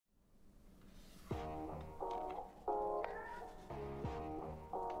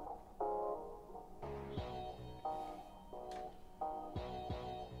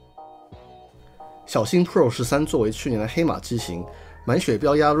小新 Pro13 作为去年的黑马机型，满血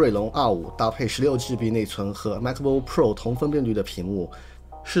标压锐龙 R5， 搭配 16GB 内存和 MacBook Pro 同分辨率的屏幕，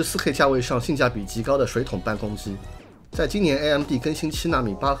是 4K 价位上性价比极高的水桶办公机。在今年 AMD 更新7纳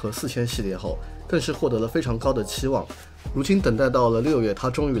米8核4000系列后，更是获得了非常高的期望。如今等待到了6月，它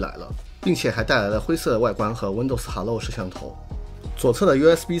终于来了，并且还带来了灰色外观和 Windows Hello 摄像头。左侧的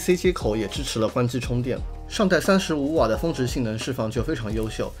USB-C 接口也支持了关机充电。上代35瓦的峰值性能释放就非常优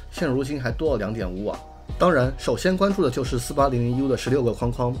秀，现如今还多了 2.5瓦。当然，首先关注的就是 4800U 的16个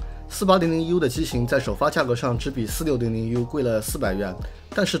框框。4800U 的机型在首发价格上只比 4600U 贵了400元，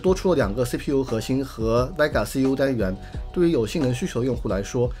但是多出了2个 CPU 核心和 Vega CPU 单元，对于有性能需求的用户来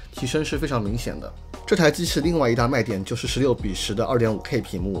说，提升是非常明显的。这台机器另外一大卖点就是16:10的 2.5K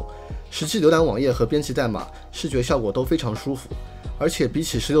屏幕，实际浏览网页和编辑代码，视觉效果都非常舒服，而且比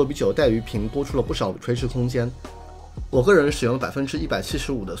起16:9带鱼屏多出了不少垂直空间。我个人使用了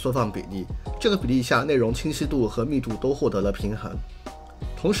 175% 的缩放比例，这个比例下内容清晰度和密度都获得了平衡。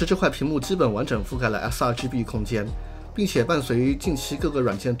同时，这块屏幕基本完整覆盖了 sRGB 空间，并且伴随于近期各个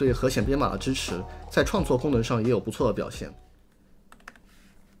软件对核显编码的支持，在创作功能上也有不错的表现。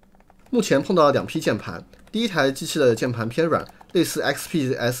目前碰到了2批键盘，第一台机器的键盘偏软，类似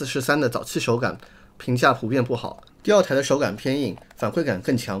XP S13 的早期手感，评价普遍不好。第二台的手感偏硬，反馈感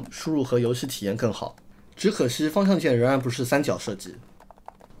更强，输入和游戏体验更好。只可惜方向键仍然不是三角设计。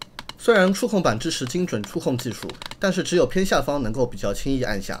虽然触控板支持精准触控技术，但是只有偏下方能够比较轻易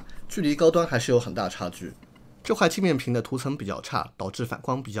按下，距离高端还是有很大差距。这块镜面屏的涂层比较差，导致反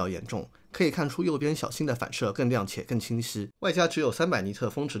光比较严重，可以看出右边小新的反射更亮且更清晰，外加只有300尼特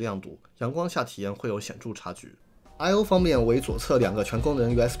峰值亮度，阳光下体验会有显著差距。I/O 方面为左侧2个全功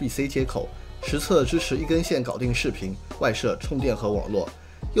能 USB-C 接口，实侧支持1根线搞定视频、外设、充电和网络，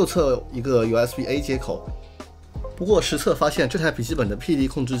右侧一个 USB-A 接口。不过实测发现这台笔记本的 PD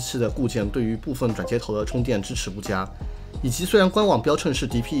控制器的固件对于部分转接头的充电支持不佳，以及虽然官网标称是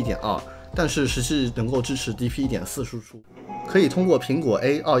DP1.2， 但是实际能够支持 DP1.4 输出，可以通过苹果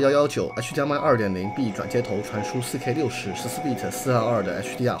A2119 HDMI 2.0B 转接头传输 4K 60 14bit 422的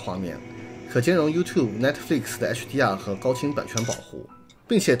HDR 画面，可兼容 YouTube、Netflix 的 HDR 和高清版权保护，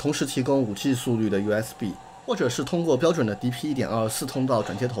并且同时提供 5G 速率的 USB， 或者是通过标准的 DP1.2 4通道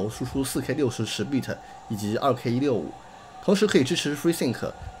转接头输出 4K 60 10bit 以及 2K165， 同时可以支持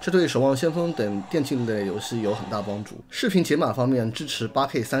FreeSync， 这对守望先锋等电竞类游戏有很大帮助。视频解码方面支持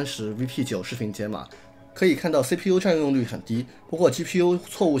 8K30 VP9 视频解码，可以看到 CPU 占用率很低，不过 GPU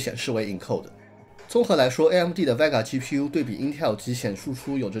错误显示为 encode。综合来说 ，AMD 的 Vega GPU 对比 Intel 极显输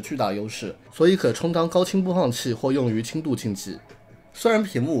出有着巨大优势，所以可充当高清播放器或用于轻度竞技。虽然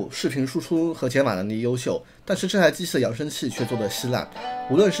屏幕、视频输出和解码能力优秀，但是这台机器的扬声器却做得稀烂，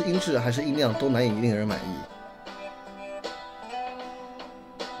无论是音质还是音量都难以令人满意。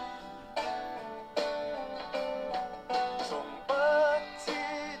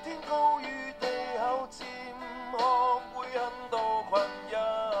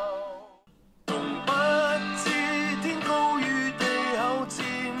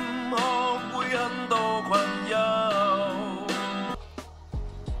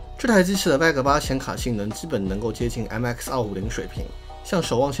这台机器的 Vega 8显卡性能基本能够接近 MX250 水平，像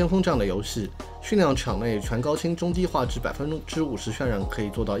守望先锋这样的游戏，训练场内全高清中低画质50%渲染可以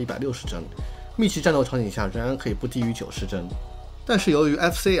做到160帧，密集战斗场景下仍然可以不低于90帧。但是由于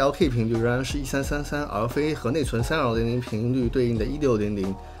FCLK 频率仍然是1333，而非和内存3200频率对应的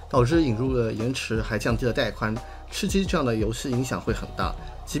1600，导致引入了延迟还降低了带宽，吃鸡这样的游戏影响会很大。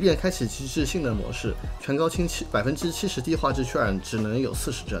即便开启极致性能模式，全高清70%低画质渲染只能有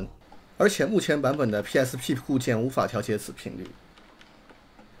40帧，而且目前版本的 PSP 固件无法调节此频率。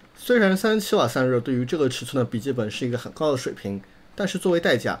虽然37瓦散热对于这个尺寸的笔记本是一个很高的水平，但是作为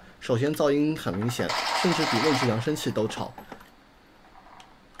代价，首先噪音很明显，甚至比内置扬声器都吵。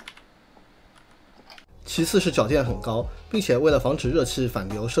其次是脚垫很高，并且为了防止热气反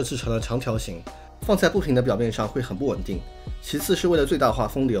流设计成了长条形，放在不平的表面上会很不稳定。其次是为了最大化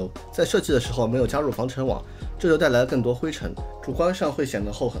风流，在设计的时候没有加入防尘网，这就带来了更多灰尘，主观上会显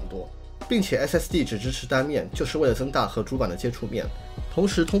得厚很多。并且 SSD 只支持单面，就是为了增大和主板的接触面，同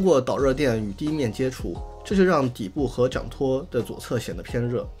时通过导热垫与地面接触，这就让底部和掌托的左侧显得偏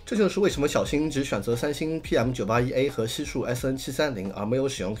热。这就是为什么小新只选择三星 PM981A 和西数 SN730， 而没有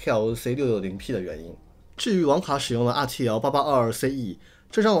使用 KLC 660P 的原因。至于网卡使用了 RTL8822CE，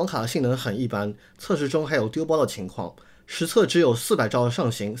 这张网卡的性能很一般，测试中还有丢包的情况。实测只有400兆上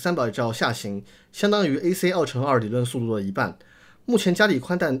行，300兆下行，相当于 AC2×2 理论速度的一半。目前家里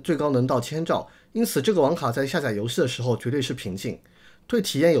宽带最高能到1000兆，因此这个网卡在下载游戏的时候绝对是瓶颈。对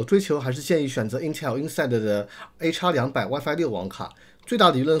体验有追求，还是建议选择 Intel Inside 的 H200 WiFi 6网卡，最大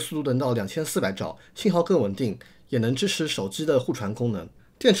理论速度能到2400兆，信号更稳定，也能支持手机的互传功能。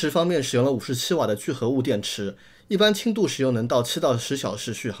电池方面使用了57瓦的聚合物电池，一般轻度使用能到7到10小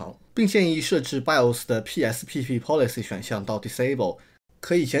时续航，并建议设置 BIOS 的 PSPP Policy 选项到 Disable，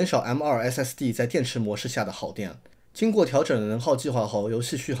 可以减少 M2 SSD 在电池模式下的耗电。经过调整的能耗计划后，游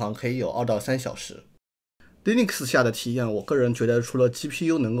戏续航可以有2到3小时。Linux 下的体验，我个人觉得除了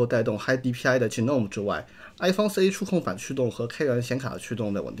GPU 能够带动 High DPI 的 Genome 之外， iPhone C 触控板驱动和开源显卡驱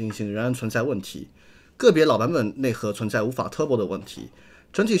动的稳定性仍然存在问题，个别老版本内核存在无法 Turbo 的问题，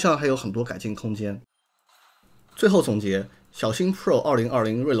整体上还有很多改进空间。最后总结，小新 Pro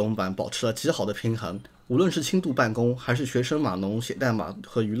 2020锐龙版保持了极好的平衡，无论是轻度办公还是学生码农写代码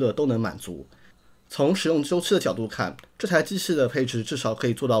和娱乐都能满足。从使用周期的角度看，这台机器的配置至少可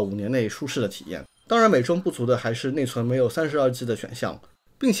以做到5年内舒适的体验。当然美中不足的还是内存没有 32G 的选项，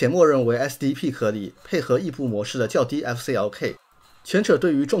并且默认为 SDP 颗粒，配合异步模式的较低 FCLK， 前者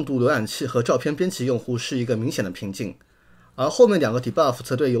对于重度浏览器和照片编辑用户是一个明显的瓶颈，而后面2个 debuff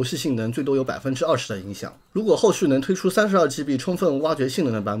则对游戏性能最多有 20% 的影响。如果后续能推出 32GB 充分挖掘性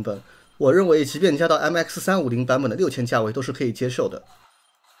能的版本，我认为即便加到 MX350 版本的6000价位都是可以接受的。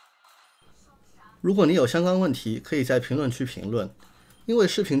如果你有相关问题，可以在评论区评论，因为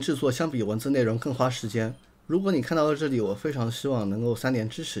视频制作相比文字内容更花时间。如果你看到了这里，我非常希望能够3连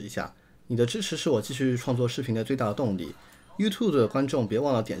支持一下，你的支持是我继续创作视频的最大的动力。YouTube 的观众别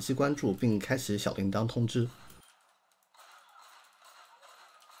忘了点击关注并开启小铃铛通知。